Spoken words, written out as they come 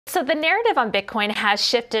So the narrative on Bitcoin has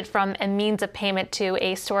shifted from a means of payment to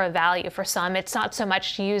a store of value for some. It's not so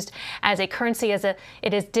much used as a currency as it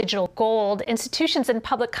is digital gold. Institutions and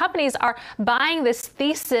public companies are buying this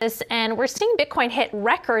thesis, and we're seeing Bitcoin hit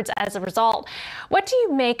records as a result. What do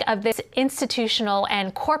you make of this institutional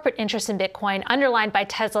and corporate interest in Bitcoin, underlined by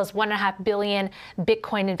Tesla's $1.5 billion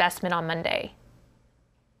Bitcoin investment on Monday?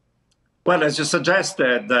 Well, as you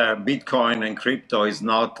suggested, Bitcoin and crypto is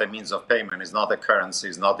not a means of payment, it's not a currency,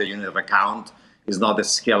 it's not a unit of account, it's not a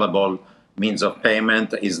scalable means of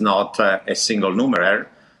payment, it's not a single numeraire.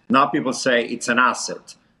 Now people say it's an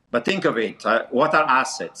asset. But think of it, what are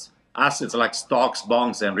assets? Assets like stocks,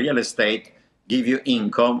 bonds, and real estate give you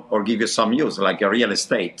income or give you some use, like a real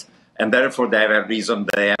estate. And therefore they have a reason,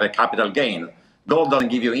 they have a capital gain. Gold doesn't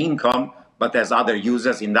give you income, but has other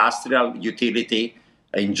uses, industrial, utility,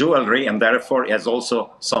 in jewelry, and therefore it has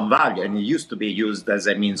also some value, and it used to be used as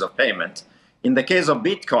a means of payment. In the case of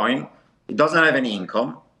Bitcoin, it doesn't have any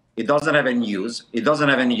income, it doesn't have any use, it doesn't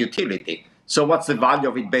have any utility. So what's the value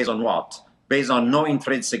of it based on what? Based on no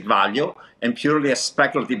intrinsic value and purely a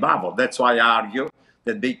speculative bubble. That's why I argue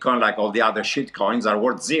that Bitcoin, like all the other shit coins, are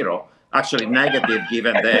worth zero, actually negative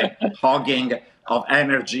given the hogging of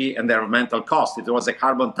energy and environmental cost. If there was a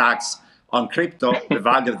carbon tax on crypto, the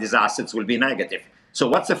value of these assets will be negative. So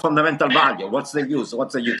what's the fundamental value? What's the use?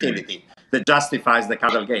 What's the utility that justifies the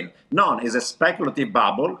capital gain? None. It's a speculative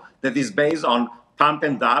bubble that is based on pump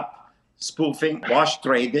and dump, spoofing, wash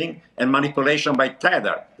trading, and manipulation by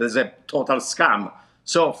Tether. There's a total scam.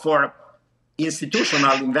 So for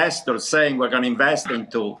institutional investors saying we're going to invest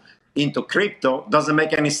into crypto doesn't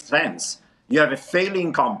make any sense. You have a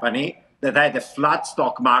failing company that had a flat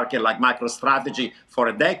stock market like MicroStrategy for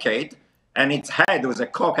a decade, and its head was a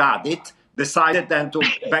coke addict, decided then to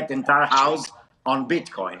bet the entire house on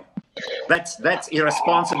Bitcoin. That's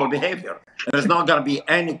irresponsible behavior. And there's not going to be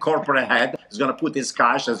any corporate head who's going to put his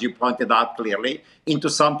cash, as you pointed out clearly, into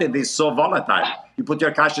something that is so volatile. You put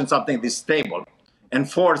your cash in something that is stable. And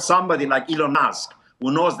for somebody like Elon Musk,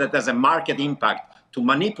 who knows that there's a market impact to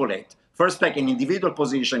manipulate, first take an individual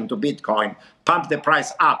position into Bitcoin, pump the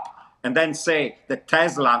price up, and then say that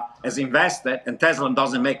Tesla has invested and Tesla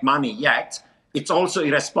doesn't make money yet, it's also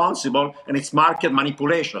irresponsible and it's market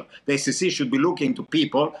manipulation. The SEC should be looking to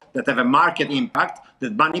people that have a market impact,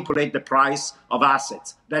 that manipulate the price of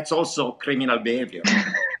assets. That's also criminal behavior.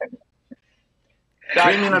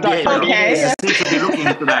 Criminal behavior. Okay. The SEC should be looking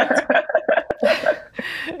into that.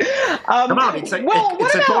 Come on, it's a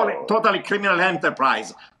totally criminal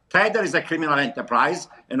enterprise. Tether is a criminal enterprise,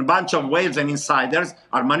 and a bunch of whales and insiders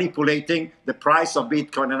are manipulating the price of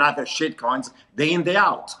Bitcoin and other shitcoins day in, day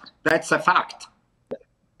out. That's a fact.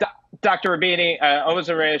 Dr. Roubini, always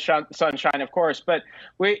a ray of sunshine, of course. But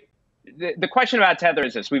the question about Tether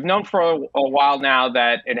is this. We've known for a while now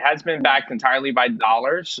that it has been backed entirely by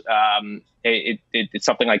dollars. It's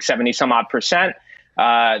something like 70 some odd percent.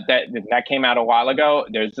 That came out a while ago.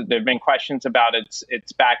 There have been questions about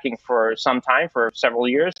its backing for some time, for several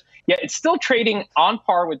years. Yet it's still trading on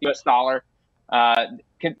par with the US dollar.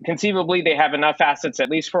 Conceivably, they have enough assets, at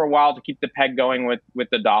least for a while, to keep the peg going with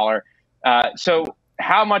the dollar. So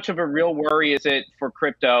how much of a real worry is it for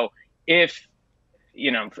crypto if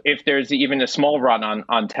there's even a small run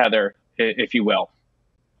on Tether, if you will?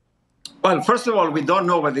 Well, first of all, we don't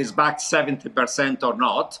know whether it's backed 70% or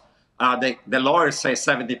not. The lawyers say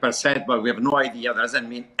 70%, but we have no idea. That doesn't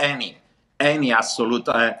mean any absolute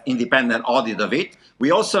independent audit of it.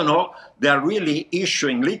 We also know they're really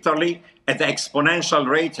issuing literally at the exponential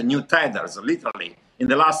rate new tethers, literally. In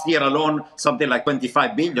the last year alone, something like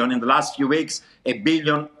 25 billion. In the last few weeks, 1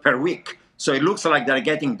 billion per week. So it looks like they're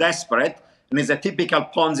getting desperate, and it's a typical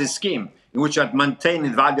Ponzi scheme in which you are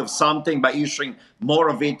maintaining the value of something by issuing more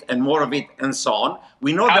of it and so on.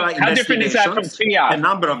 We know there are how different is that from fiat? A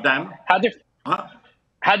number of them. How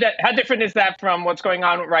different is that from what's going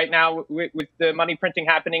on right now with the money printing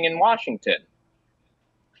happening in Washington?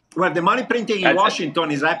 Well, the money printing in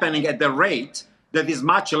Washington is happening at the rate that is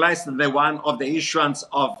much less than the one of the issuance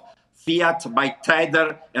of fiat by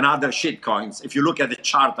Tether and other shitcoins, if you look at the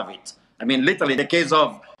chart of it. I mean, literally, the case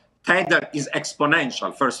of Tether is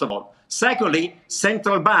exponential, first of all. Secondly,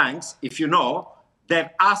 central banks, if you know, they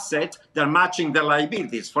have assets that are matching their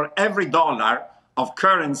liabilities. For every dollar of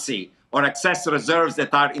currency or excess reserves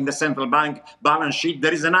that are in the central bank balance sheet,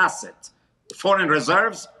 there is an asset. Foreign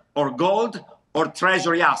reserves or gold or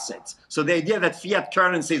treasury assets. So the idea that fiat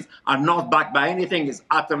currencies are not backed by anything is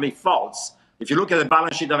utterly false. If you look at the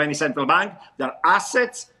balance sheet of any central bank, there are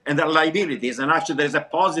assets and there are liabilities, and actually there is a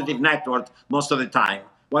positive net worth most of the time.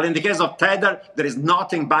 While in the case of Tether, there is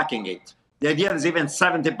nothing backing it. The idea that even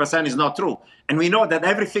 70% is not true. And we know that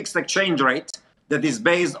every fixed exchange rate that is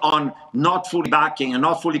based on not fully backing and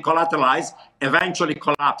not fully collateralized eventually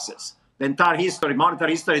collapses. The entire history,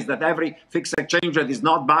 monetary history, is that every fixed exchange rate is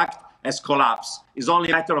not backed has collapsed. It's only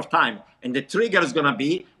a matter of time. And the trigger is going to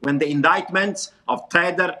be when the indictments of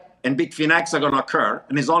Tether and Bitfinex are going to occur.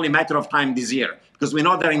 And it's only a matter of time this year, because we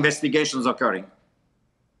know there are investigations occurring.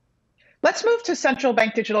 Let's move to central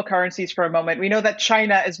bank digital currencies for a moment. We know that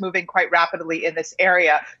China is moving quite rapidly in this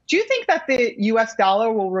area. Do you think that the US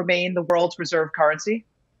dollar will remain the world's reserve currency?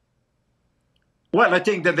 Well, I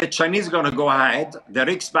think that the Chinese are going to go ahead. The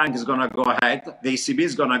Riksbank is going to go ahead. The ECB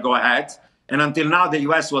is going to go ahead. And until now, the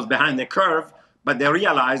US was behind the curve, but they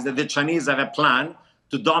realized that the Chinese have a plan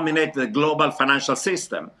to dominate the global financial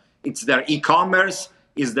system. It's their e-commerce,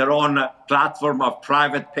 is their own platform of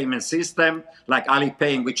private payment system, like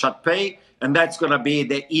Alipay and WeChat Pay, and that's going to be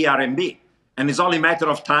the ERMB. And it's only a matter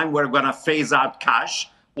of time we're going to phase out cash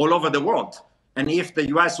all over the world. And if the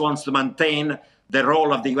US wants to maintain the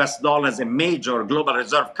role of the US dollar as a major global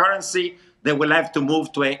reserve currency, they will have to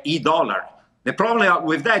move to an e-dollar. The problem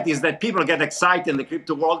with that is that people get excited in the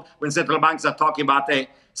crypto world when central banks are talking about a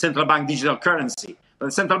central bank digital currency. But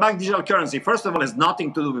the central bank digital currency, first of all, has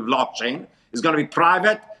nothing to do with blockchain. It's going to be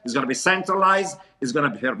private. It's going to be centralized. It's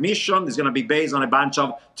going to be permissioned. It's going to be based on a bunch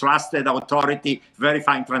of trusted authority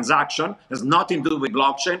verifying transaction. It has nothing to do with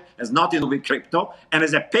blockchain. It has nothing to do with crypto. And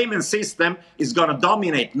as a payment system, it's going to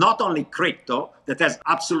dominate not only crypto that has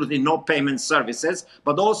absolutely no payment services,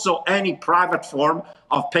 but also any private form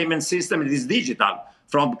of payment system that is digital,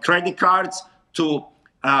 from credit cards to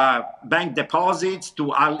bank deposits, to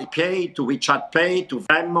Alipay, to WeChat Pay, to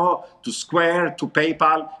Venmo, to Square, to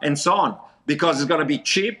PayPal, and so on. Because it's going to be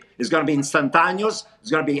cheap, it's going to be instantaneous, it's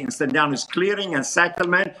going to be instantaneous clearing and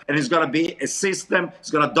settlement, and it's going to be a system that's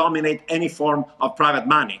going to dominate any form of private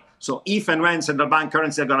money. So if and when central bank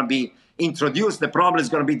currency are going to be introduced, the problem is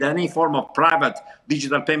going to be that any form of private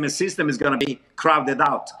digital payment system is going to be crowded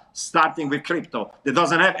out, starting with crypto that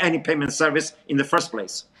doesn't have any payment service in the first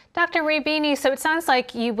place. Dr. Roubini, so it sounds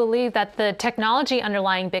like you believe that the technology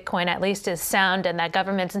underlying Bitcoin at least is sound and that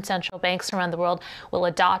governments and central banks around the world will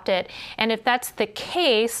adopt it. And if that's the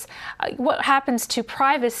case, what happens to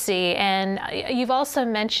privacy? And you've also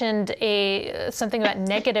mentioned something about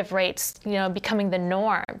negative rates, becoming the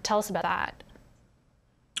norm. Tell us about that.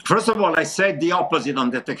 First of all, I said the opposite on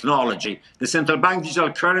the technology. The central bank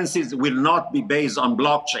digital currencies will not be based on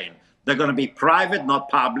blockchain. They're going to be private, not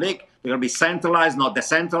public. They're going to be centralized, not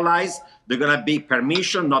decentralized. They're going to be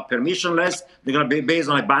permission, not permissionless. They're going to be based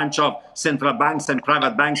on a bunch of central banks and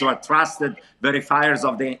private banks who are trusted verifiers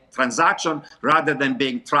of the transaction rather than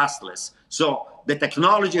being trustless. So the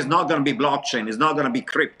technology is not going to be blockchain. It's not going to be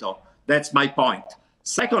crypto. That's my point.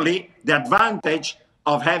 Secondly, the advantage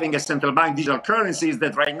of having a central bank digital currency is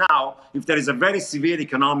that right now, if there is a very severe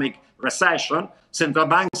economic recession, central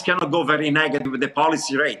banks cannot go very negative with the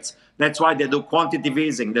policy rates. That's why they do quantitative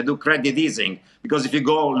easing, they do credit easing, because if you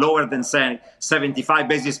go lower than, say, 75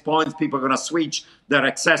 basis points, people are going to switch their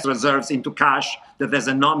excess reserves into cash that has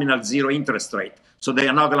a nominal zero interest rate. So they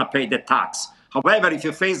are not going to pay the tax. However, if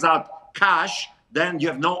you phase out cash, then you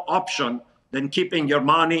have no option than keeping your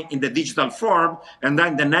money in the digital form, and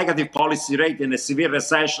then the negative policy rate in a severe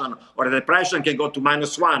recession or a depression can go to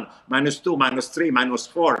 -1, -2, -3,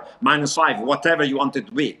 -4, -5, whatever you want it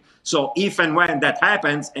to be. So if and when that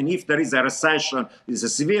happens, and if there is a recession, is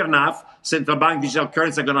severe enough, central bank digital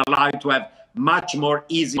currency are going to allow you to have much more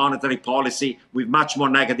easy monetary policy with much more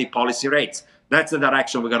negative policy rates. That's the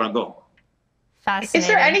direction we're going to go. Fascinating. Is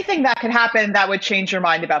there anything that could happen that would change your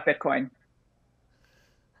mind about Bitcoin?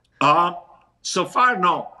 So far,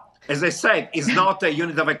 no. As I said, it's not a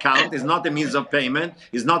unit of account, it's not a means of payment,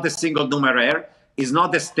 it's not a single numeraire, it's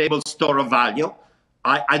not a stable store of value.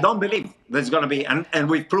 I don't believe there's going to be, and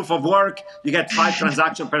with proof of work, you get 5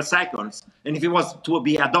 transactions per second. And if it was to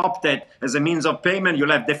be adopted as a means of payment,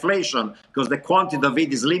 you'll have deflation because the quantity of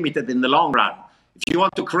it is limited in the long run. If you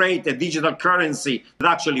want to create a digital currency that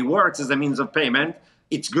actually works as a means of payment,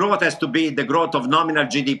 its growth has to be the growth of nominal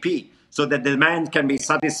GDP. So that demand can be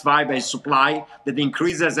satisfied by supply that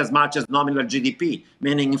increases as much as nominal GDP,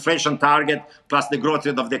 meaning inflation target plus the growth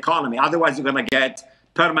rate of the economy. Otherwise, you're going to get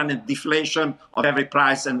permanent deflation of every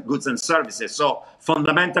price and goods and services. So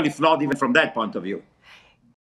fundamentally flawed even from that point of view.